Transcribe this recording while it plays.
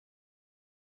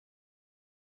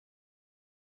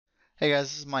Hey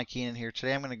guys, this is Mike Keenan here.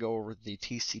 Today I'm going to go over the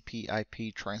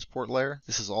TCP/IP transport layer.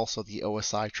 This is also the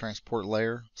OSI transport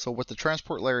layer. So what the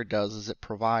transport layer does is it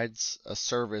provides a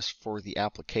service for the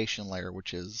application layer,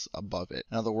 which is above it.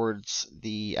 In other words,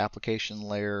 the application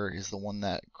layer is the one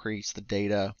that creates the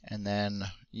data, and then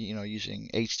using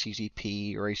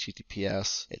HTTP or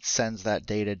HTTPS, it sends that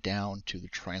data down to the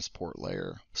transport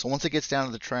layer. So once it gets down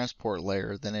to the transport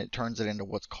layer, then it turns it into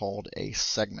what's called a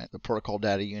segment. The protocol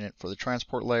data unit for the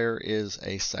transport layer is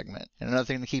a segment. And another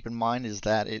thing to keep in mind is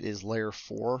that it is layer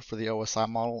 4 for the OSI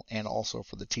model and also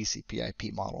for the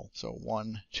TCP/IP model. So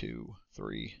 1, 2,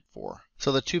 3, 4.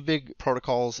 So the two big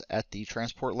protocols at the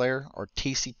transport layer are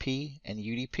TCP and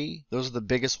UDP. Those are the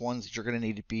biggest ones that you're going to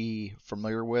need to be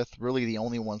familiar with. Really the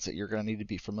only ones that you're going to need to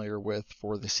be familiar with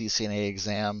for the CCNA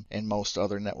exam and most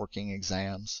other networking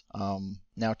exams.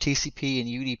 Now TCP and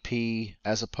UDP,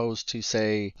 as opposed to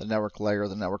say the network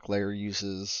layer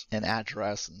uses an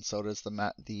address, and so does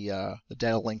the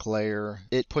data link layer.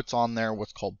 It puts on there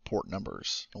what's called port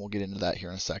numbers, and we'll get into that here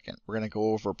in a second. We're going to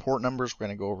go over port numbers. We're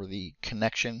going to go over the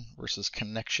connection versus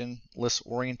connectionless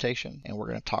orientation, and we're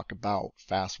going to talk about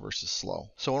fast versus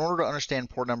slow. So in order to understand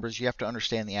port numbers, you have to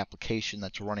understand the application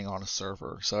that's running on a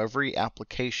server. So every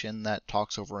application that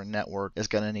talks over a network is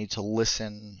going to need to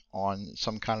listen on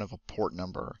some kind of a port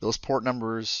number. Those port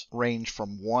numbers range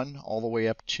from 1 all the way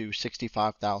up to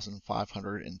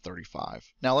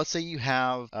 65,535. Now let's say you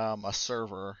have a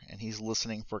server and he's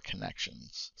listening for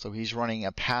connections. So he's running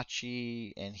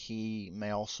Apache, and he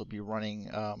may also be running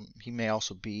a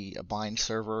bind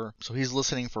server. So he's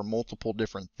listening for multiple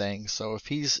different things. So if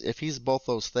he's both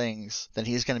those things, then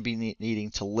he's going to be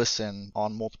needing to listen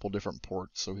on multiple different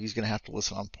ports. So he's going to have to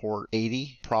listen on port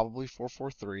 80, probably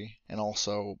 443, and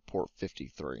also port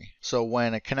 53. So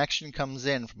when a connection comes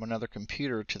in from another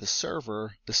computer to the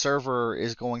server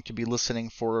is going to be listening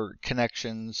for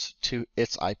connections to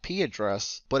its IP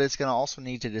address, but it's going to also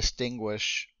need to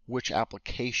distinguish which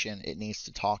application it needs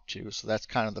to talk to. So that's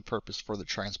kind of the purpose for the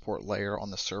transport layer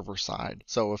on the server side.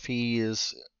 So if he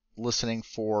is listening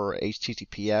for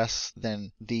HTTPS,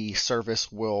 then the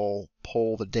service will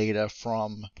pull the data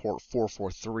from port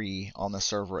 443 on the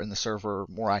server, and the server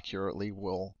more accurately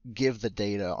will give the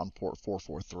data on port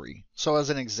 443. So as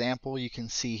an example, you can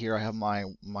see here I have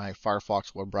my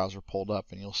Firefox web browser pulled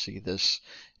up, and you'll see this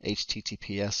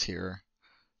HTTPS here.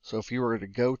 So if you were to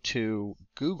go to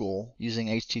Google using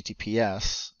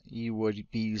HTTPS, you would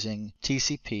be using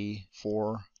TCP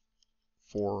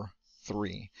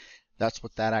 443. That's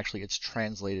what that actually gets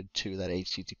translated to, that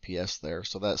HTTPS there.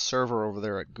 So that server over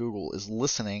there at Google is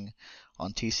listening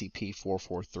on TCP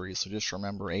 443. So just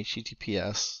remember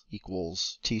HTTPS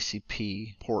equals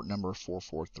TCP port number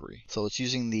 443. So it's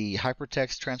using the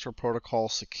Hypertext Transfer Protocol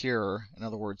Secure. In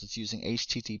other words, it's using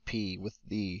HTTP with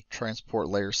the transport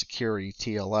layer security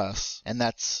TLS, and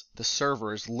that's the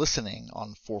server is listening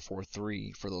on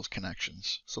 443 for those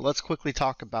connections. So let's quickly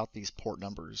talk about these port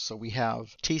numbers. So we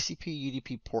have TCP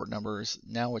UDP port numbers.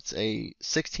 Now it's a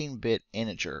 16-bit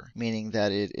integer, meaning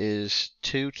that it is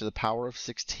 2 to the power of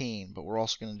 16, but we're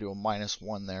also going to do a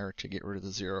 -1 there to get rid of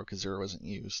the 0 because 0 isn't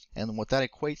used. And what that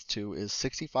equates to is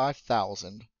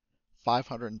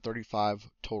 65,535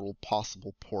 total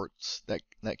possible ports that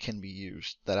can be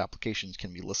used, that applications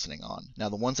can be listening on. Now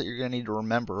the ones that you're going to need to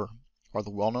remember are the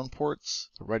well-known ports,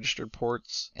 the registered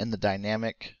ports, and the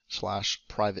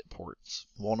dynamic/private ports.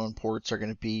 Well-known ports are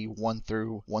going to be 1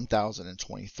 through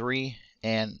 1023,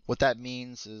 and what that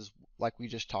means is, like we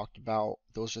just talked about,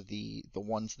 those are the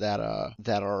ones that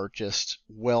are just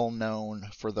well known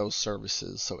for those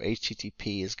services. So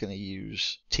HTTP is going to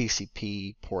use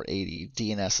TCP port 80,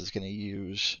 DNS is going to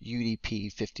use UDP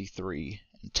 53,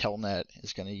 and Telnet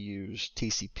is going to use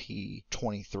TCP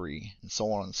 23, and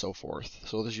so on and so forth.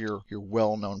 So those are your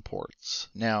well-known ports.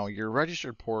 Now your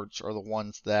registered ports are the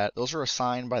ones those are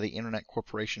assigned by the Internet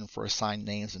Corporation for Assigned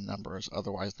Names and Numbers,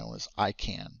 otherwise known as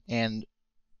ICANN. And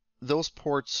those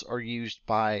ports are used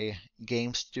by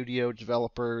game studio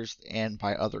developers and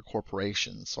by other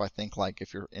corporations. So I think like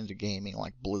if you're into gaming,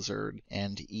 like Blizzard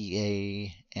and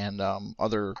EA and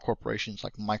other corporations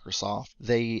like Microsoft,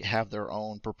 they have their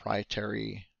own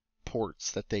proprietary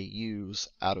ports that they use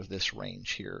out of this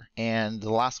range here. And the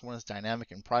last one is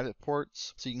dynamic and private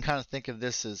ports. So you can kind of think of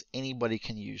this as anybody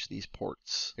can use these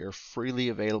ports. They're freely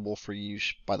available for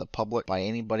use by the public, by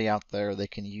anybody out there. They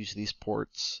can use these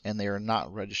ports, and they are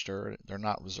not registered, they're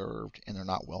not reserved, and they're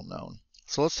not well known.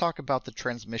 So let's talk about the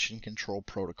transmission control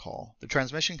protocol. The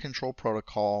transmission control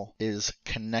protocol is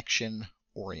connection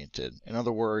oriented. In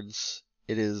other words,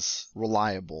 it is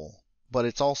reliable. but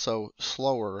it's also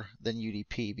slower than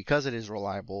UDP. Because it is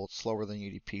reliable, it's slower than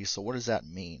UDP. So what does that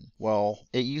mean? Well,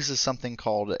 it uses something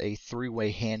called a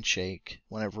three-way handshake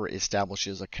whenever it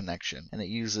establishes a connection, and it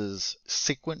uses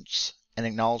sequence and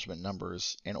acknowledgement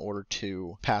numbers in order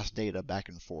to pass data back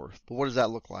and forth. But what does that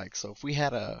look like? So if we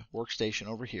had a workstation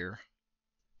over here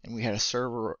and we had a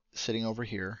server sitting over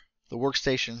here, the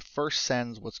workstation first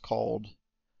sends what's called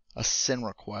a SYN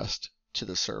request to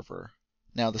the server.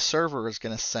 Now the server is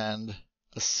going to send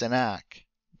a SYNACK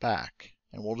back,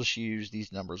 and we'll just use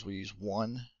these numbers. We'll use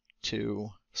 1, 2,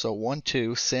 so 1,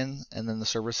 2, SYN, and then the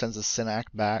server sends a SYNACK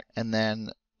back, and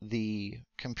then the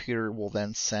computer will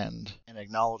then send an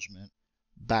acknowledgement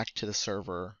back to the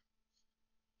server,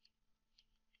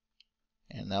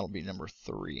 and that'll be number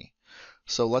 3.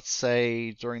 So let's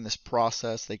say during this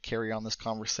process they carry on this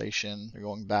conversation, they're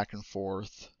going back and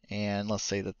forth, and let's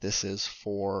say that this is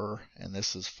 4 and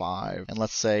this is 5, and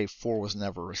let's say 4 was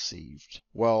never received.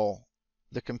 Well,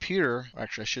 the computer,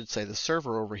 actually I should say the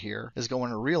server over here, is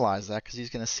going to realize that because he's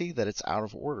going to see that it's out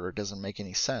of order. It doesn't make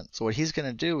any sense. So what he's going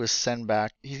to do is send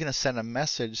a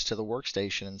message to the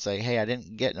workstation and say, hey, I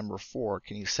didn't get number 4.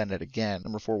 Can you send it again?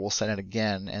 Number 4 will send it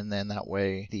again, and then that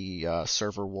way the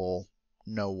server will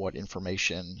know what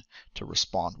information to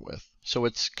respond with. So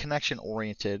it's connection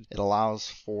oriented. It allows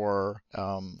for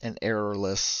an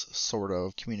errorless sort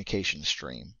of communication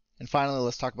stream. And finally,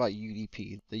 let's talk about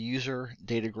UDP, the User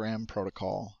Datagram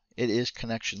Protocol. It is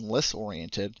connectionless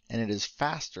oriented, and it is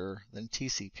faster than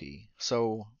TCP.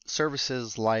 So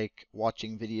services like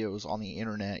watching videos on the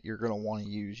internet, you're going to want to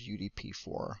use UDP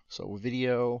for. So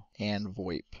video and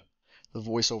VoIP, the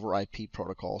voice over IP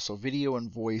protocol. So video and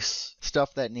voice,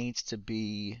 stuff that needs to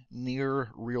be near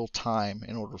real time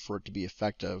in order for it to be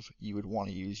effective, you would want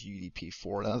to use UDP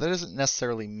for. Now that doesn't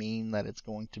necessarily mean that it's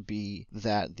going to be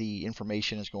that the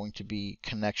information is going to be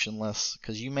connectionless,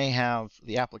 because you may have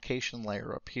the application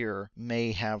layer up here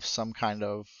may have some kind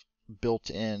of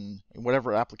built-in,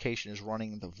 whatever application is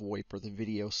running the VoIP or the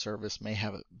video service may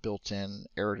have a built-in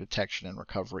error detection and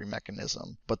recovery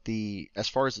mechanism. But as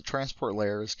far as the transport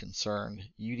layer is concerned,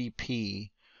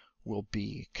 UDP will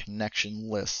be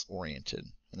connectionless oriented,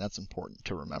 and that's important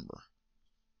to remember.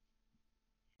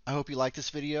 I hope you liked this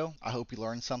video. I hope you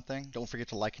learned something. Don't forget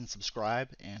to like and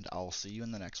subscribe, and I'll see you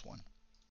in the next one.